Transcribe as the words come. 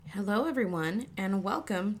Hello, everyone, and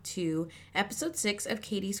welcome to episode 6 of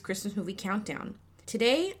Katie's Christmas Movie Countdown.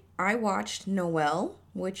 Today, I watched Noelle,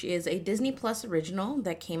 which is a Disney Plus original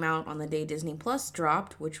that came out on the day Disney Plus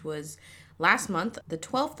dropped, which was last month, the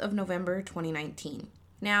 12th of November, 2019.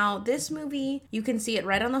 Now, this movie, you can see it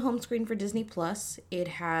right on the home screen for Disney Plus. It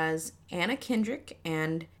has Anna Kendrick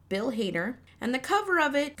and Bill Hader, and the cover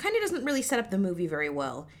of it kind of doesn't really set up the movie very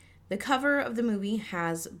well. The cover of the movie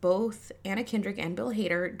has both Anna Kendrick and Bill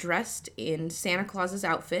Hader dressed in Santa Claus's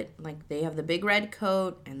outfit. Like, they have the big red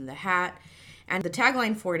coat and the hat. And the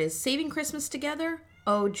tagline for it is, "Saving Christmas Together?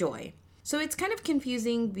 Oh, joy." So it's kind of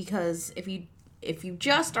confusing because if you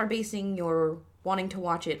just are basing your wanting to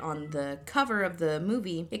watch it on the cover of the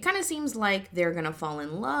movie, it kind of seems like they're gonna fall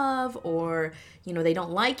in love, or, they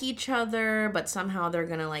don't like each other, but somehow they're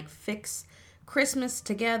gonna, fix Christmas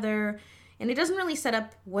together. And it doesn't really set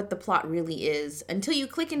up what the plot really is until you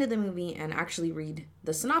click into the movie and actually read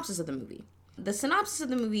the synopsis of the movie. The synopsis of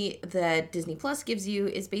the movie that Disney Plus gives you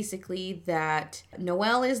is basically that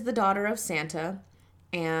Noelle is the daughter of Santa,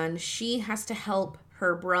 and she has to help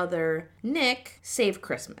her brother Nick save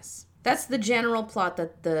Christmas. That's the general plot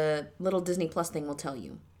that the little Disney Plus thing will tell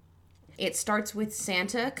you. It starts with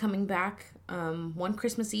Santa coming back one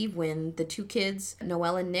Christmas Eve when the two kids,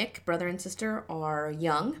 Noelle and Nick, brother and sister, are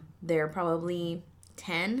young. They're probably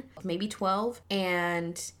 10, maybe 12.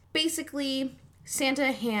 And basically,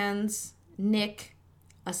 Santa hands Nick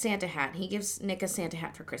a Santa hat. He gives Nick a Santa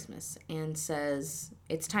hat for Christmas and says,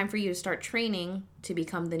 "It's time for you to start training to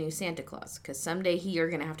become the new Santa Claus, because someday you're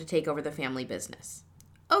going to have to take over the family business."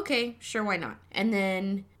 Okay, sure, why not? And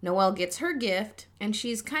then Noelle gets her gift, and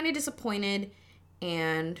she's kind of disappointed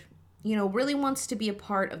and, really wants to be a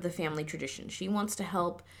part of the family tradition. She wants to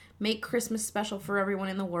help make Christmas special for everyone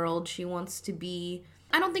in the world. She wants to be...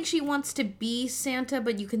 I don't think she wants to be Santa,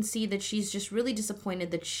 but you can see that she's just really disappointed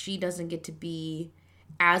that she doesn't get to be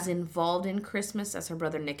as involved in Christmas as her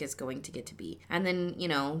brother Nick is going to get to be. And then,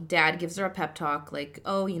 Dad gives her a pep talk like,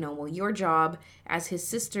 "Oh, well, your job as his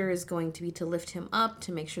sister is going to be to lift him up,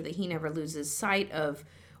 to make sure that he never loses sight of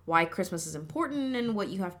why Christmas is important and what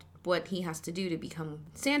he has to do to become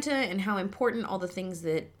Santa, and how important all the things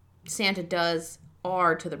that Santa does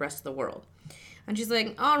are to the rest of the world." And she's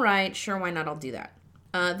like, "All right, sure, why not? I'll do that."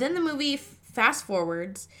 Then the movie fast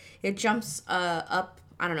forwards. It jumps up,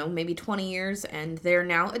 I don't know, maybe 20 years, and they're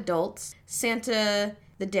now adults. Santa,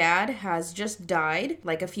 the dad, has just died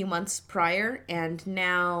a few months prior, and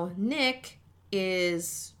now Nick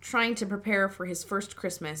is trying to prepare for his first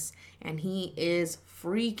Christmas, and he is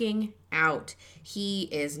freaking out. He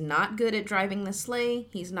is not good at driving the sleigh.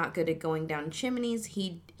 He's not good at going down chimneys.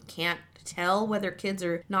 He can't tell whether kids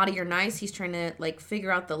are naughty or nice. He's trying to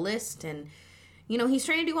figure out the list, and he's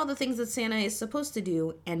trying to do all the things that Santa is supposed to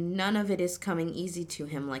do, and none of it is coming easy to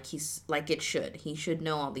him like it should. He should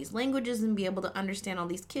know all these languages and be able to understand all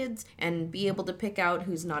these kids and be able to pick out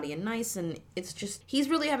who's naughty and nice, and it's just, he's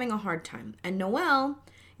really having a hard time. And Noelle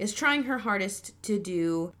is trying her hardest to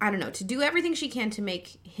do everything she can to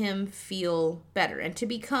make him feel better and to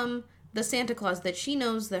become the Santa Claus that she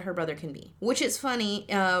knows that her brother can be. Which is funny,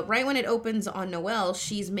 right when it opens on Noelle,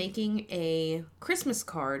 she's making a Christmas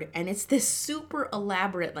card, and it's this super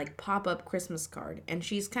elaborate, pop-up Christmas card. And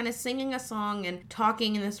she's kind of singing a song and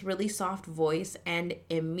talking in this really soft voice, and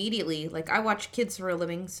immediately, I watch kids for a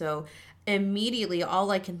living, so immediately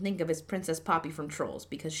all I can think of is Princess Poppy from Trolls,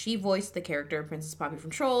 because she voiced the character Princess Poppy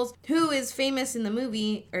from Trolls, who is famous in the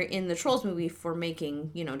movie, or in the Trolls movie, for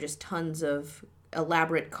making, just tons of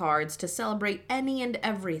elaborate cards to celebrate any and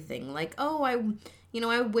everything.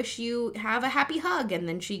 I wish you have a happy hug, and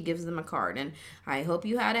then she gives them a card, and I hope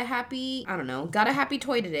you had a happy, got a happy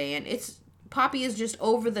toy today. And Poppy is just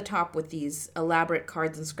over the top with these elaborate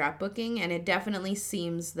cards and scrapbooking, and it definitely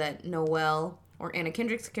seems that Noelle, or Anna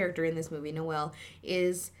Kendrick's character in this movie, Noelle,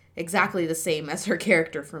 is exactly the same as her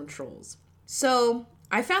character from Trolls. So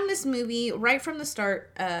I found this movie right from the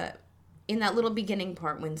start, in that little beginning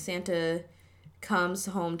part when Santa comes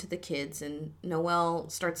home to the kids and Noelle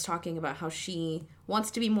starts talking about how she wants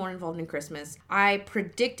to be more involved in Christmas. I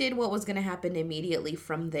predicted what was going to happen immediately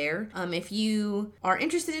from there. If you are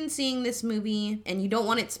interested in seeing this movie and you don't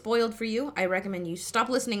want it spoiled for you, I recommend you stop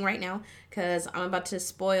listening right now, because I'm about to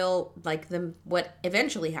spoil what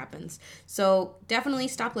eventually happens. So definitely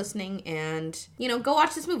stop listening and, go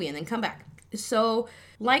watch this movie and then come back. So,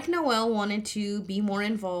 Noelle wanted to be more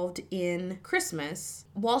involved in Christmas,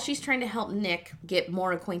 while she's trying to help Nick get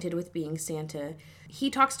more acquainted with being Santa, he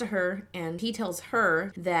talks to her and he tells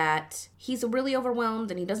her that he's really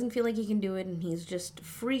overwhelmed and he doesn't feel like he can do it and he's just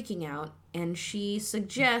freaking out. And she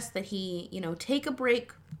suggests that he, take a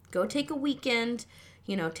break, go take a weekend,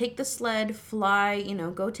 take the sled, fly,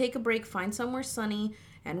 go take a break, find somewhere sunny,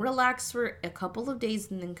 and relax for a couple of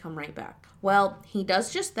days and then come right back. Well, he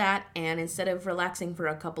does just that, and instead of relaxing for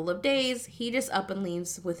a couple of days, he just up and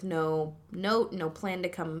leaves with no note, no plan to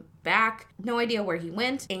come back, no idea where he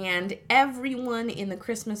went, and everyone in the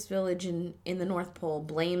Christmas village in the North Pole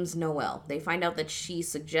blames Noelle. They find out that she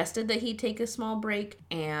suggested that he take a small break,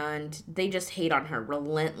 and they just hate on her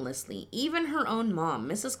relentlessly. Even her own mom,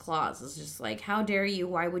 Mrs. Claus, is just like, how dare you?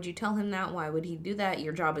 Why would you tell him that? Why would he do that?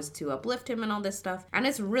 Your job is to uplift him and all this stuff, and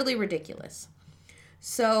it's really ridiculous.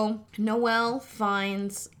 So Noelle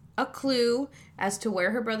finds a clue as to where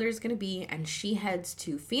her brother is going to be, and she heads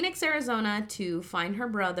to Phoenix, Arizona to find her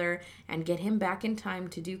brother and get him back in time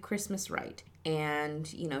to do Christmas right. And,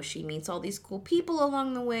 she meets all these cool people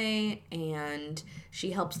along the way, and she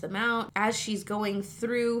helps them out. As she's going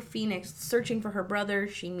through Phoenix searching for her brother,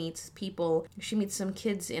 she meets some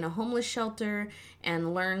kids in a homeless shelter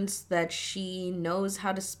and learns that she knows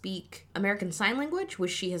how to speak American Sign Language,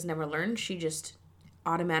 which she has never learned. She just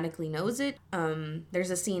automatically knows it. There's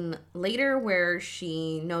a scene later where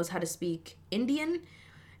she knows how to speak Indian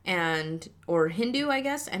or Hindu, I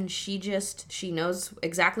guess, and she knows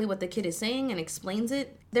exactly what the kid is saying and explains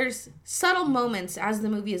it. There's subtle moments as the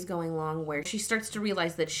movie is going along where she starts to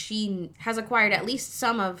realize that she has acquired at least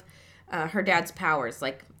some of her dad's powers.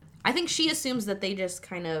 Like, I think she assumes that they just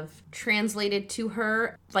kind of translated to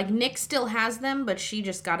her. Like, Nick still has them, but she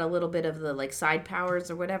just got a little bit of the, side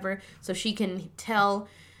powers or whatever. So she can tell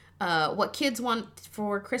what kids want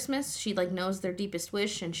for Christmas. She, knows their deepest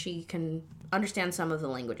wish, and she can understand some of the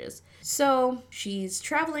languages. So she's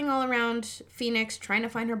traveling all around Phoenix trying to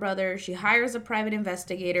find her brother. She hires a private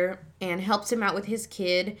investigator and helps him out with his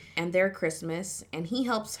kid and their Christmas. And he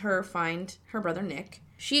helps her find her brother, Nick.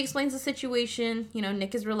 She explains the situation.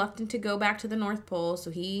 Nick is reluctant to go back to the North Pole,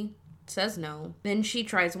 so he says no. Then she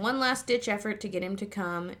tries one last ditch effort to get him to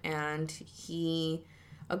come, and he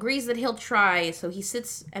agrees that he'll try, so he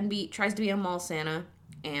sits and tries to be a mall Santa,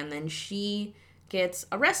 and then she gets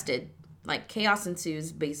arrested. Chaos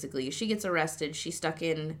ensues, basically. She gets arrested. She's stuck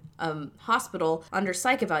in a hospital under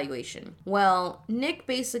psych evaluation. Well, Nick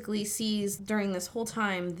basically sees during this whole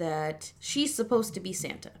time that she's supposed to be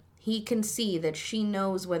Santa. He can see that she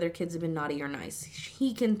knows whether kids have been naughty or nice.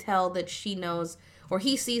 He can tell that she knows, or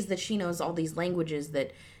he sees that she knows all these languages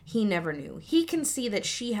that he never knew. He can see that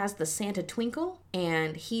she has the Santa twinkle,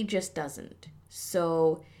 and he just doesn't.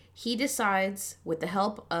 So he decides, with the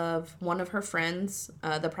help of one of her friends,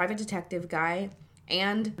 the private detective guy,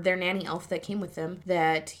 and their nanny elf that came with them,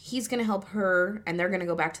 that he's going to help her, and they're going to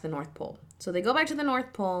go back to the North Pole. So they go back to the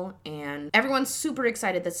North Pole, and everyone's super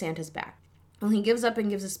excited that Santa's back. Well, he gives up and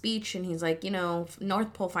gives a speech, and he's like,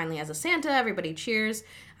 North Pole finally has a Santa. Everybody cheers.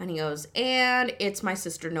 And he goes, and it's my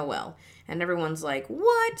sister Noelle. And everyone's like,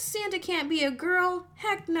 what? Santa can't be a girl?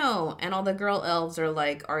 Heck no. And all the girl elves are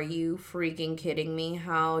like, are you freaking kidding me?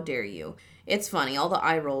 How dare you? It's funny. All the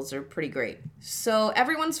eye rolls are pretty great. So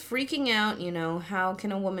everyone's freaking out, how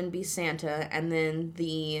can a woman be Santa? And then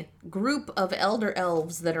the group of elder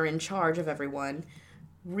elves that are in charge of everyone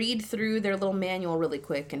read through their little manual really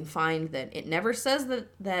quick and find that it never says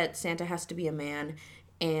that Santa has to be a man,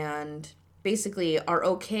 and basically are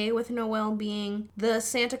okay with Noelle being the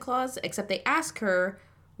Santa Claus, except they ask her,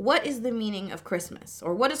 what is the meaning of Christmas?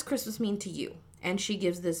 Or what does Christmas mean to you? And she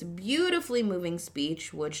gives this beautifully moving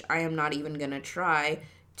speech, which I am not even going to try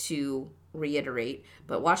to reiterate,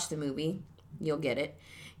 but watch the movie. You'll get it.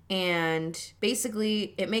 And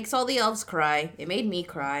basically, it makes all the elves cry. It made me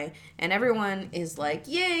cry. And everyone is like,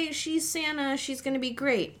 yay, she's Santa. She's going to be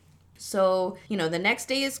great. So, the next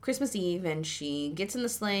day is Christmas Eve, and she gets in the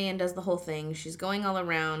sleigh and does the whole thing. She's going all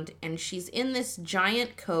around, and she's in this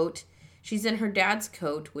giant coat. She's in her dad's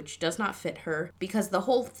coat, which does not fit her, because the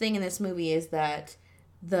whole thing in this movie is that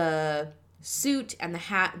the suit and the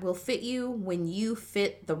hat will fit you when you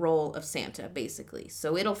fit the role of Santa, basically.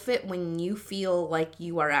 So it'll fit when you feel like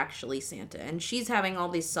you are actually Santa. And she's having all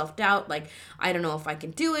this self-doubt, like, I don't know if I can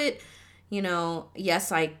do it.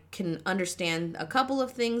 Yes, I can understand a couple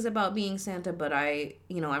of things about being Santa, but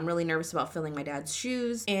I'm really nervous about filling my dad's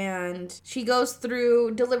shoes. And she goes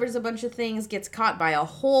through, delivers a bunch of things, gets caught by a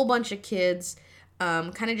whole bunch of kids,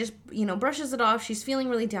 kind of just, brushes it off. She's feeling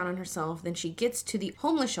really down on herself. Then she gets to the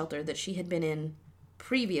homeless shelter that she had been in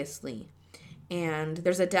previously. And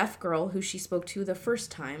there's a deaf girl who she spoke to the first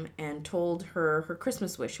time and told her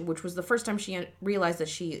Christmas wish, which was the first time she realized that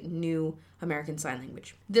she knew American Sign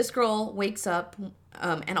Language. This girl wakes up,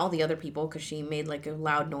 and all the other people, because she made a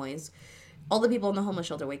loud noise, all the people in the homeless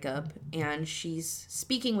shelter wake up, and she's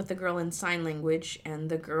speaking with the girl in sign language, and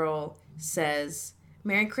the girl says,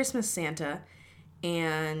 "Merry Christmas, Santa."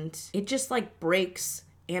 and it just like breaks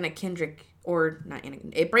Anna Kendrick, or not Anna,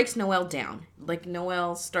 it breaks Noelle down. Like,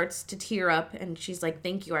 Noelle starts to tear up, and she's like,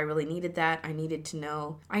 thank you, I really needed that. I needed to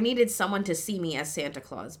know, I needed someone to see me as Santa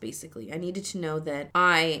Claus, basically. I needed to know that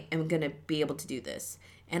I am gonna be able to do this.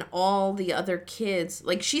 And all the other kids,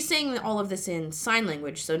 like, she's saying all of this in sign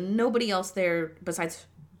language, so nobody else there besides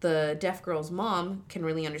the deaf girl's mom can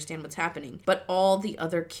really understand what's happening. But all the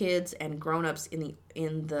other kids and grown-ups in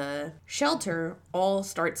the shelter all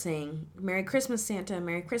start saying, Merry Christmas, Santa,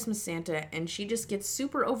 Merry Christmas, Santa. And she just gets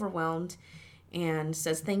super overwhelmed and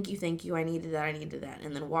says, thank you, I needed that,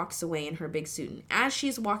 and then walks away in her big suit. And as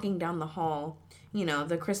she's walking down the hall, you know,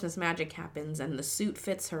 the Christmas magic happens, and the suit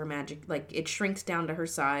fits her magic, like, it shrinks down to her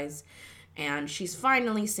size, and she's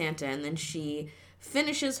finally Santa. And then she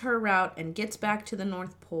finishes her route and gets back to the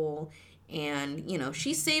North Pole, and, you know,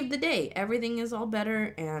 she saved the day. Everything is all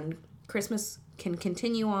better, and Christmas can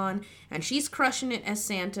continue on, and she's crushing it as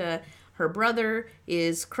Santa. Her brother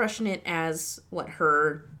is crushing it as,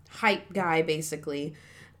 her hype guy, basically.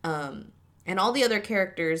 And all the other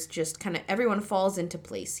characters just kind of, everyone falls into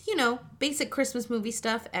place. You know, basic Christmas movie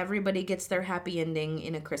stuff. Everybody gets their happy ending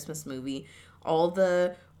in a Christmas movie. All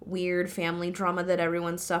the weird family drama that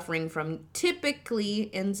everyone's suffering from typically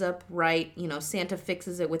ends up right. You know, Santa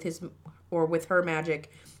fixes it with his or with her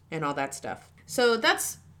magic and all that stuff. So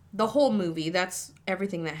that's the whole movie. That's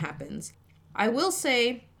everything that happens. I will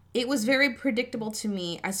say it was very predictable to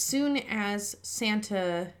me as soon as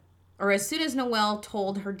Noelle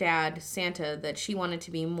told her dad, Santa, that she wanted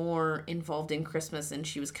to be more involved in Christmas, and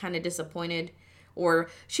she was kind of disappointed, or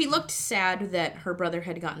she looked sad that her brother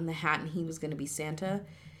had gotten the hat and he was going to be Santa,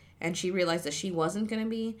 and she realized that she wasn't going to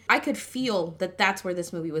be. I could feel that that's where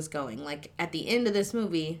this movie was going. Like, at the end of this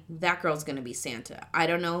movie, that girl's going to be Santa. I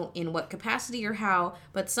don't know in what capacity or how,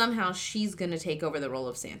 but somehow she's going to take over the role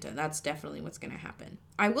of Santa. That's definitely what's going to happen.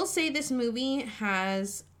 I will say this movie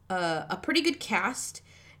has a pretty good cast.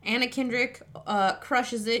 Anna Kendrick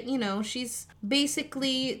crushes it. You know, she's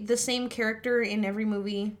basically the same character in every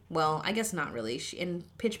movie. Well, I guess not really. In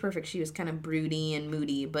Pitch Perfect, she was kind of broody and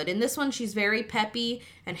moody. But in this one, she's very peppy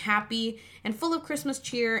and happy and full of Christmas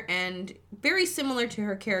cheer, and very similar to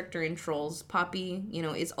her character in Trolls. Poppy, you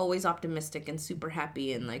know, is always optimistic and super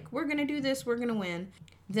happy and like, we're going to do this, we're going to win.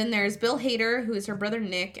 Then there's Bill Hader, who is her brother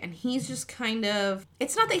Nick, and he's just kind of...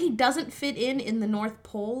 It's not that he doesn't fit in the North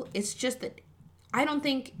Pole. It's just that I don't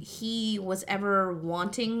think he was ever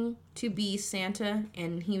wanting to be Santa,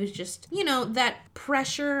 and he was just, you know, that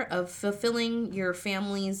pressure of fulfilling your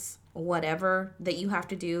family's whatever that you have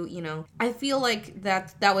to do, you know. I feel like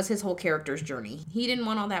that was his whole character's journey. He didn't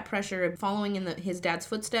want all that pressure of following in his dad's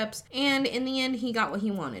footsteps, and in the end, he got what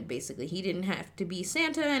he wanted, basically. He didn't have to be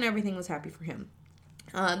Santa, and everything was happy for him.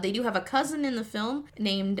 They do have a cousin in the film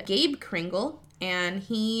named Gabe Kringle, and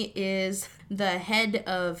he is the head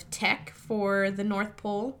of tech for the North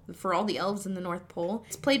Pole, for all the elves in the North Pole.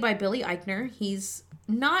 It's played by Billy Eichner. He's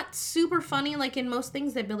not super funny like in most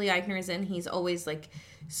things that Billy Eichner is in. He's always like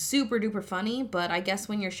super duper funny, but I guess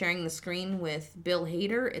when you're sharing the screen with Bill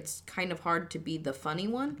Hader, it's kind of hard to be the funny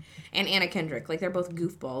one. And Anna Kendrick, like, they're both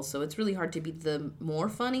goofballs, so it's really hard to be the more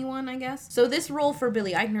funny one, I guess. So this role for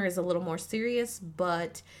Billy Eichner is a little more serious,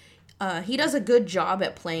 but he does a good job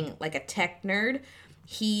at playing like a tech nerd.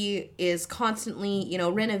 He is constantly, you know,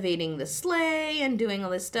 renovating the sleigh and doing all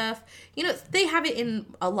this stuff. You know, they have it in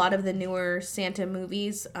a lot of the newer Santa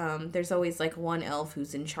movies. There's always like one elf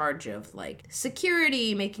who's in charge of like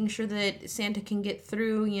security, making sure that Santa can get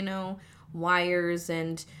through, you know, wires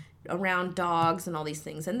and around dogs and all these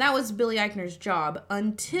things. And that was Billy Eichner's job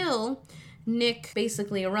until Nick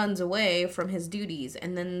basically runs away from his duties,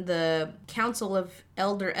 and then the Council of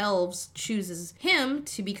Elder Elves chooses him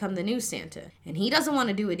to become the new Santa. And he doesn't want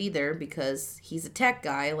to do it either because he's a tech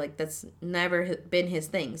guy, like that's never been his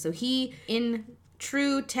thing. So he, in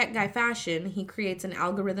true tech guy fashion, he creates an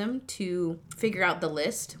algorithm to figure out the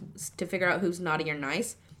list, to figure out who's naughty or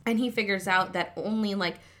nice. And he figures out that only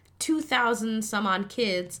like 2,000 some odd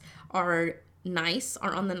kids are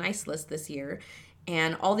on the nice list this year.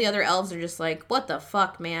 And all the other elves are just like, what the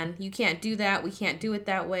fuck, man? You can't do that. We can't do it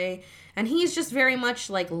that way. And he's just very much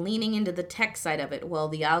like leaning into the tech side of it. Well,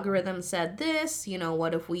 the algorithm said this, you know,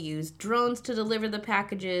 what if we used drones to deliver the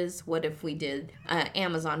packages? What if we did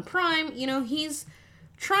Amazon Prime? You know, he's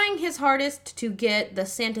trying his hardest to get the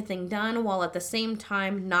Santa thing done while at the same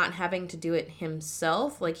time not having to do it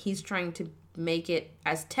himself. Like, he's trying to make it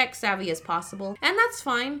as tech savvy as possible. And that's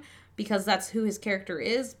fine, because that's who his character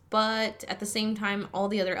is, but at the same time, all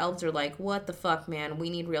the other elves are like, what the fuck, man? We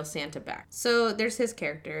need real Santa back. So there's his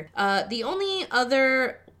character. The only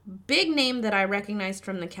other big name that I recognized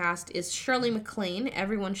from the cast is Shirley MacLaine.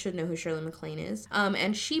 Everyone should know who Shirley MacLaine is.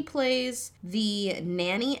 And she plays the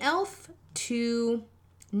nanny elf to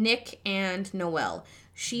Nick and Noelle.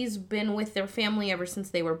 She's been with their family ever since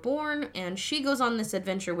they were born, and she goes on this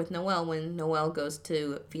adventure with Noelle when Noelle goes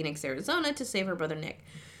to Phoenix, Arizona to save her brother Nick.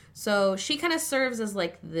 So she kind of serves as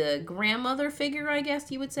like the grandmother figure, I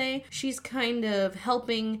guess you would say. She's kind of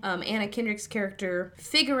helping Anna Kendrick's character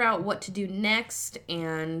figure out what to do next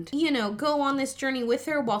and, you know, go on this journey with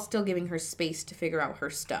her while still giving her space to figure out her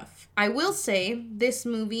stuff. I will say this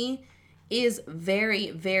movie is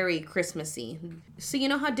very, very Christmassy. So you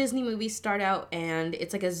know how Disney movies start out and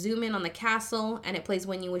it's like a zoom in on the castle and it plays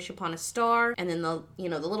When You Wish Upon a Star, and then the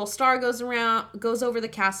little star goes over the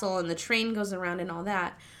castle and the train goes around and all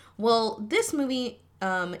that. Well, this movie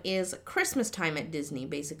is Christmas time at Disney,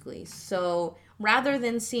 basically. So rather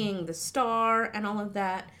than seeing the star and all of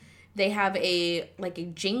that, they have a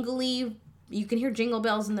jingly, you can hear jingle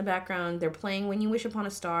bells in the background. They're playing When You Wish Upon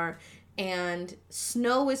a Star, and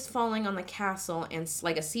snow is falling on the castle, and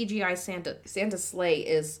like a CGI Santa sleigh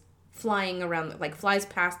is flying around, like flies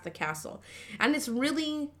past the castle. And it's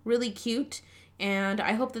really, really cute. And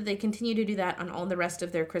I hope that they continue to do that on all the rest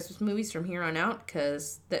of their Christmas movies from here on out,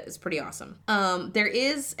 because that is pretty awesome. There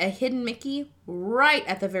is a hidden Mickey right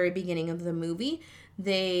at the very beginning of the movie.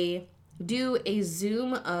 They do a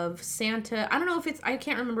zoom of Santa. I don't know if I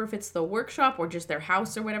can't remember if it's the workshop or just their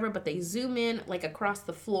house or whatever, but they zoom in like across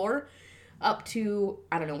the floor up to,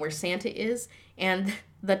 I don't know, where Santa is. And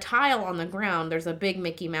the tile on the ground, there's a big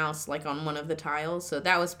Mickey Mouse like on one of the tiles, so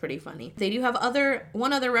that was pretty funny. They do have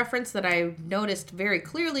one other reference that I noticed very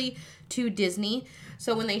clearly to Disney.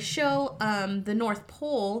 So when they show the North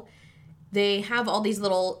Pole, they have all these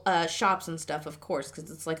little shops and stuff, of course, because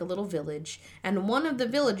it's like a little village. And one of the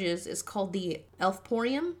villages is called the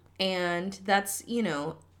Elfporium, and that's, you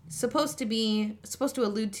know, supposed to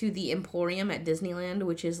allude to the Emporium at Disneyland,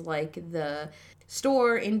 which is like the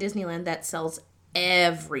store in Disneyland that sells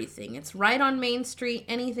everything. It's right on Main Street.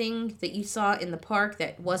 Anything that you saw in the park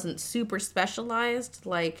that wasn't super specialized,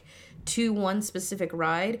 like to one specific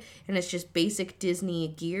ride, and it's just basic Disney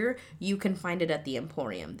gear, you can find it at the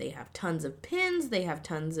Emporium. They have tons of pins, they have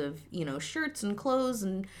tons of, you know, shirts and clothes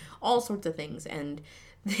and all sorts of things, and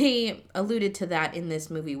they alluded to that in this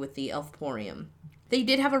movie with the Elfporium. They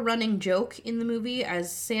did have a running joke in the movie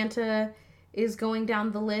as Santa is going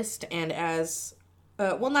down the list, and as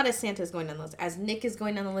not as Santa is going down the list, as Nick is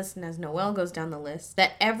going down the list and as Noelle goes down the list,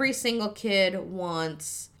 that every single kid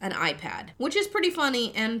wants an iPad, which is pretty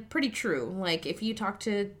funny and pretty true. Like, if you talk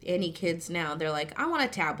to any kids now, they're like, I want a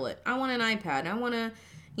tablet, I want an iPad, I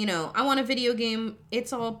want a video game.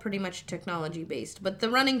 It's all pretty much technology based. But the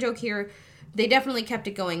running joke here, they definitely kept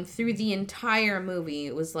it going through the entire movie.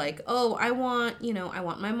 It was like, oh, I want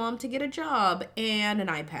my mom to get a job and an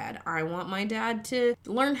iPad. I want my dad to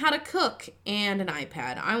learn how to cook and an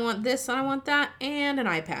iPad. I want this and I want that and an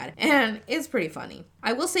iPad. And it's pretty funny.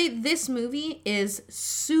 I will say this movie is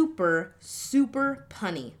super, super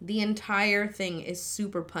punny. The entire thing is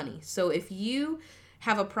super punny. So if you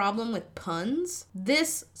have a problem with puns,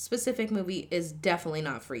 this specific movie is definitely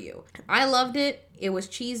not for you. I loved it. It was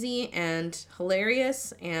cheesy and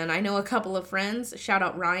hilarious, and I know a couple of friends, shout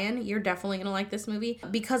out Ryan, you're definitely gonna like this movie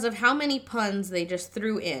because of how many puns they just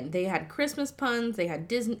threw in. They had Christmas puns, they had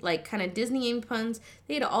Disney, like kind of Disney-aimed puns,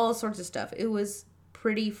 they had all sorts of stuff. It was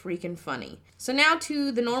pretty freaking funny. So now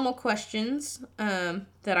to the normal questions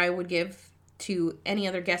that I would give to any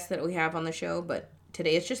other guests that we have on the show, but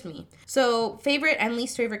today it's just me. So, favorite and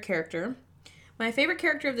least favorite character. My favorite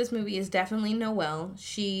character of this movie is definitely Noelle.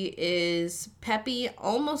 She is peppy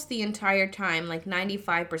almost the entire time, like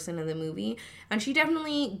 95% of the movie. And she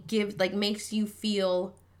definitely makes you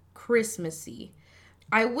feel Christmassy.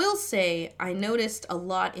 I will say, I noticed a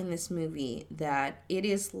lot in this movie that it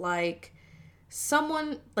is like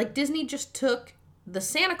Disney just took the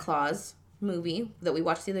Santa Claus movie that we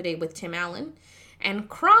watched the other day with Tim Allen and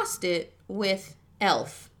crossed it with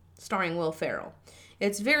Elf, starring Will Ferrell.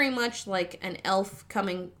 It's very much like an elf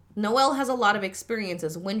coming. Noelle has a lot of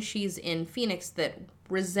experiences when she's in Phoenix that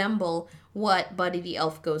resemble what Buddy the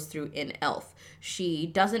Elf goes through in Elf. She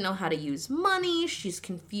doesn't know how to use money. She's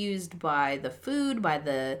confused by the food, by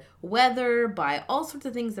the weather, by all sorts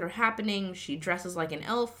of things that are happening. She dresses like an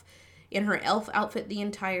elf in her elf outfit the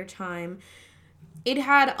entire time. It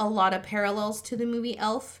had a lot of parallels to the movie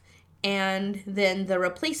Elf. And then the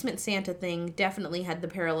replacement Santa thing definitely had the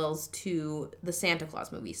parallels to the Santa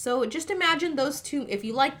Claus movie. So just imagine those two. If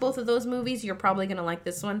you like both of those movies, you're probably going to like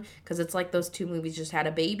this one because it's like those two movies just had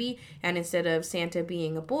a baby. And instead of Santa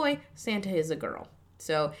being a boy, Santa is a girl.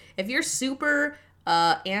 So if you're super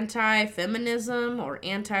anti-feminism or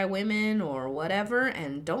anti-women or whatever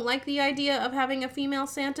and don't like the idea of having a female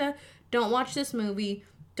Santa, don't watch this movie.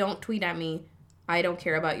 Don't tweet at me. I don't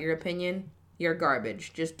care about your opinion. You're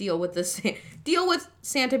garbage. Just deal with deal with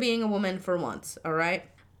Santa being a woman for once, all right?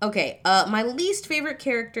 Okay, my least favorite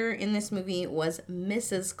character in this movie was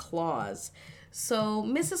Mrs. Claus. So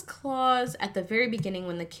Mrs. Claus, at the very beginning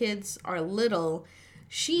when the kids are little,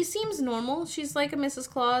 she seems normal. She's like a Mrs.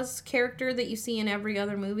 Claus character that you see in every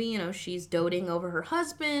other movie. You know, she's doting over her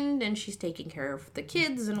husband and she's taking care of the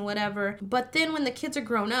kids and whatever. But then when the kids are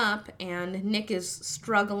grown up and Nick is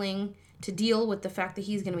struggling to deal with the fact that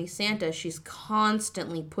he's going to be Santa, she's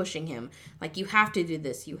constantly pushing him. Like, you have to do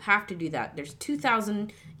this, you have to do that. There's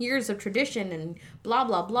 2,000 years of tradition and blah,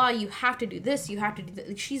 blah, blah. You have to do this, you have to do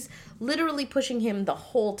that. She's literally pushing him the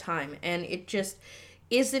whole time. And it just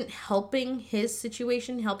isn't helping his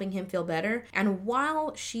situation, helping him feel better. And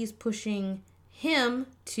while she's pushing him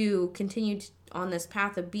to continue on this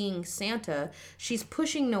path of being Santa, she's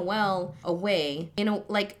pushing Noelle away.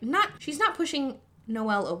 She's not pushing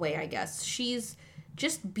Noelle away, I guess. She's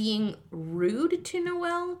just being rude to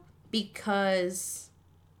Noelle because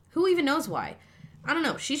who even knows why? I don't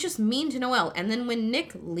know. She's just mean to Noelle. And then when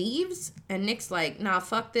Nick leaves and Nick's like, nah,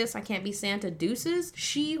 fuck this, I can't be Santa, deuces,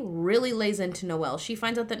 she really lays into Noelle. She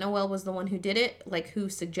finds out that Noelle was the one who did it, like who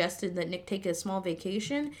suggested that Nick take a small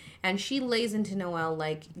vacation. And she lays into Noelle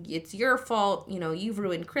like, it's your fault, you know, you've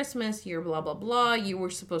ruined Christmas, you're blah, blah, blah. You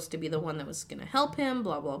were supposed to be the one that was going to help him,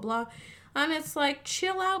 blah, blah, blah. And it's like,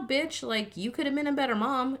 chill out, bitch. Like, you could have been a better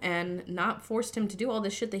mom and not forced him to do all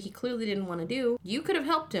this shit that he clearly didn't want to do. You could have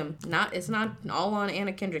helped him. It's not all on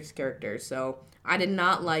Anna Kendrick's character. So I did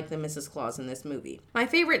not like the Mrs. Claus in this movie. My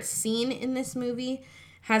favorite scene in this movie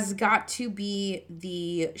has got to be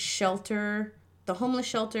the homeless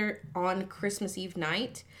shelter on Christmas Eve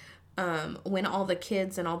night, when all the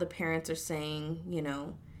kids and all the parents are saying, you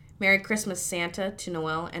know, Merry Christmas, Santa to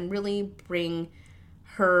Noelle, and really bring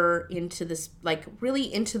her into this, like,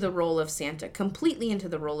 really into the role of Santa, completely into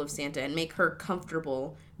the role of Santa, and make her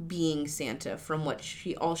comfortable being Santa from what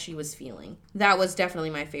all she was feeling. That was definitely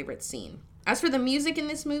my favorite scene. As for the music in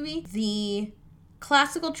this movie, the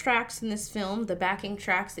classical tracks in this film, the backing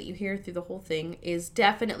tracks that you hear through the whole thing, is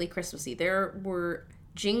definitely Christmassy. There were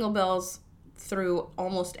jingle bells through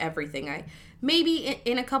almost everything. Maybe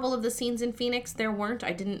in a couple of the scenes in Phoenix there weren't.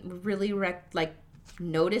 I didn't really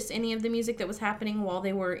notice any of the music that was happening while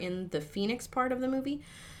they were in the Phoenix part of the movie,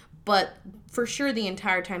 but for sure the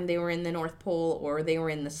entire time they were in the North Pole or they were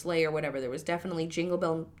in the sleigh or whatever, there was definitely jingle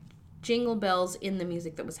bells in the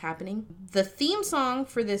music that was happening. The theme song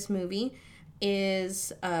for this movie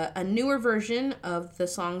is a newer version of the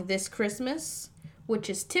song This Christmas, which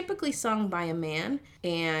is typically sung by a man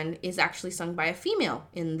and is actually sung by a female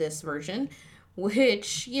in this version,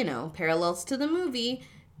 which, you know, parallels to the movie.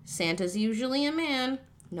 Santa's usually a man,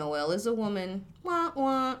 Noelle is a woman, wah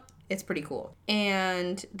wah. It's pretty cool.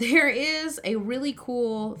 And there is a really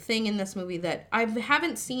cool thing in this movie that I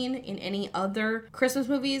haven't seen in any other Christmas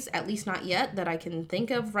movies, at least not yet, that I can think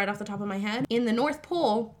of right off the top of my head. In the North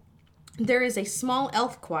Pole, there is a small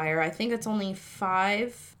elf choir. I think it's only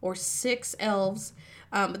 5 or 6 elves.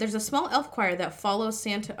 But there's a small elf choir that follows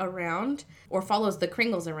Santa around, or follows the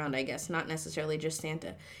Kringles around, I guess, not necessarily just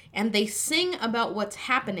Santa. And they sing about what's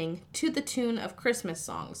happening to the tune of Christmas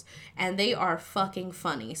songs. And they are fucking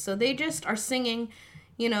funny. So they just are singing,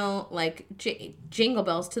 you know, like jingle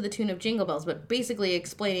bells to the tune of Jingle Bells, but basically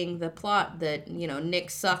explaining the plot that, you know, Nick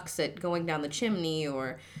sucks at going down the chimney,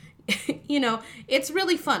 or, you know, it's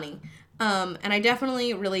really funny. And I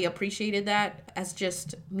definitely really appreciated that as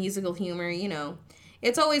just musical humor, you know.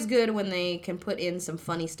 It's always good when they can put in some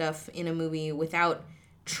funny stuff in a movie without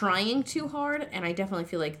trying too hard, and I definitely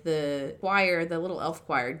feel like the choir, the little elf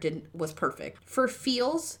choir, was perfect. For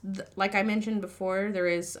feels, like I mentioned before, there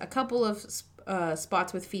is a couple of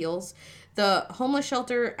spots with feels. The homeless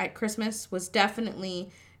shelter at Christmas was definitely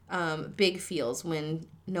big feels when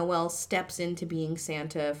Noelle steps into being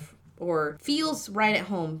Santa, or feels right at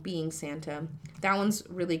home being Santa. That one's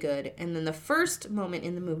really good. And then the first moment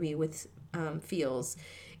in the movie with feels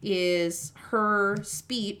is her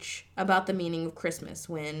speech about the meaning of Christmas,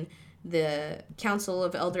 when the Council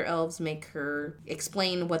of Elder Elves make her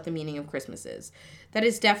explain what the meaning of Christmas is. That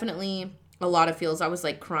is definitely a lot of feels. I was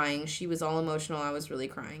like crying. She was all emotional. I was really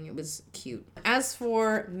crying. It was cute. As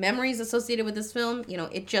for memories associated with this film, you know,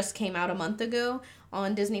 it just came out a month ago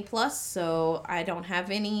on Disney Plus, so I don't have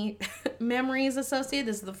any memories associated.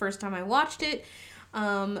 This is the first time I watched it.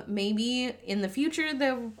 Maybe in the future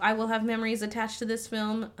that I will have memories attached to this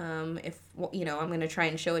film. If I'm going to try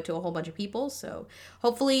and show it to a whole bunch of people. So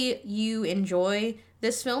hopefully you enjoy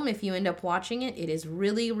this film. If you end up watching it, it is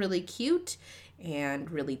really, really cute and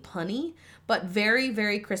really punny, but very,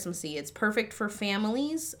 very Christmassy. It's perfect for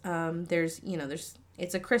families.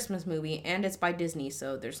 It's a Christmas movie and it's by Disney,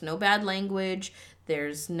 so there's no bad language.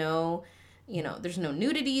 There's no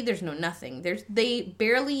nudity. There's no nothing. They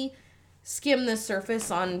barely skim the surface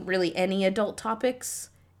on really any adult topics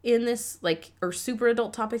in this, or super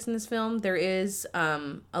adult topics in this film. There is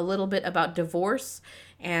a little bit about divorce,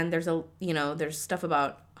 and there's stuff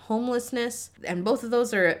about homelessness, and both of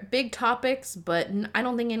those are big topics, but I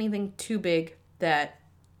don't think anything too big that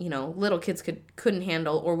little kids couldn't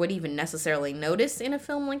handle or would even necessarily notice in a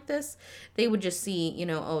film like this. They would just see,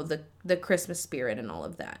 the Christmas spirit and all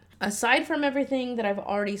of that. Aside from everything that I've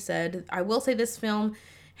already said, I will say this film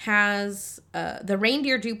has, the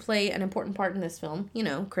reindeer do play an important part in this film,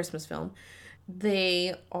 Christmas film.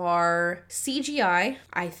 They are CGI,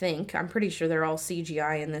 I think. I'm pretty sure they're all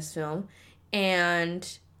CGI in this film.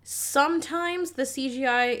 And sometimes the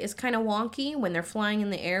CGI is kind of wonky when they're flying in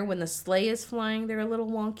the air. When the sleigh is flying, they're a little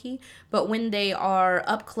wonky. But when they are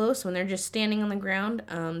up close, when they're just standing on the ground,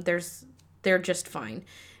 they're just fine.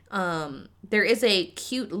 There is a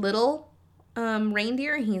cute little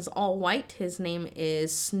reindeer. He's all white. His name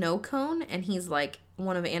is Snowcone, and he's like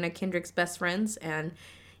one of Anna Kendrick's best friends, and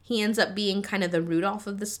he ends up being kind of the Rudolph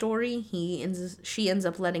of the story. She ends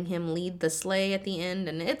up letting him lead the sleigh at the end,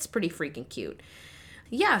 and it's pretty freaking cute.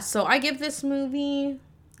 Yeah, so I give this movie,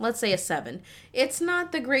 let's say, a 7. It's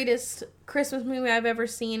not the greatest Christmas movie I've ever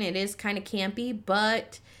seen. It is kind of campy,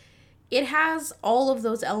 but it has all of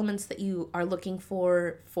those elements that you are looking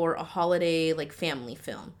for a holiday, family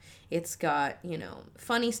film. It's got,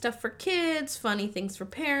 funny stuff for kids, funny things for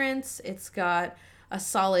parents. It's got a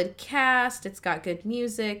solid cast. It's got good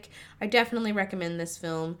music. I definitely recommend this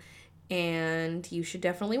film, and you should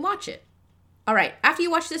definitely watch it. All right, after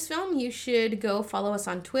you watch this film, you should go follow us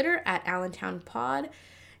on Twitter at AllentownPod.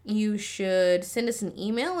 You should send us an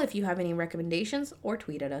email if you have any recommendations, or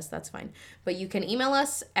tweet at us, that's fine. But you can email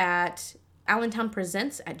us at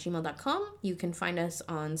allentownpresents@gmail.com. You can find us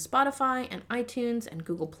on Spotify and iTunes and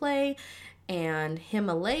Google Play and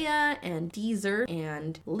Himalaya and Deezer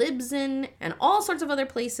and Libsyn and all sorts of other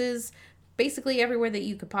places, basically everywhere that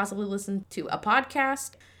you could possibly listen to a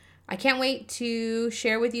podcast. I can't wait to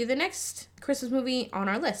share with you the next Christmas movie on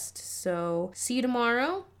our list. So see you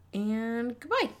tomorrow, and goodbye.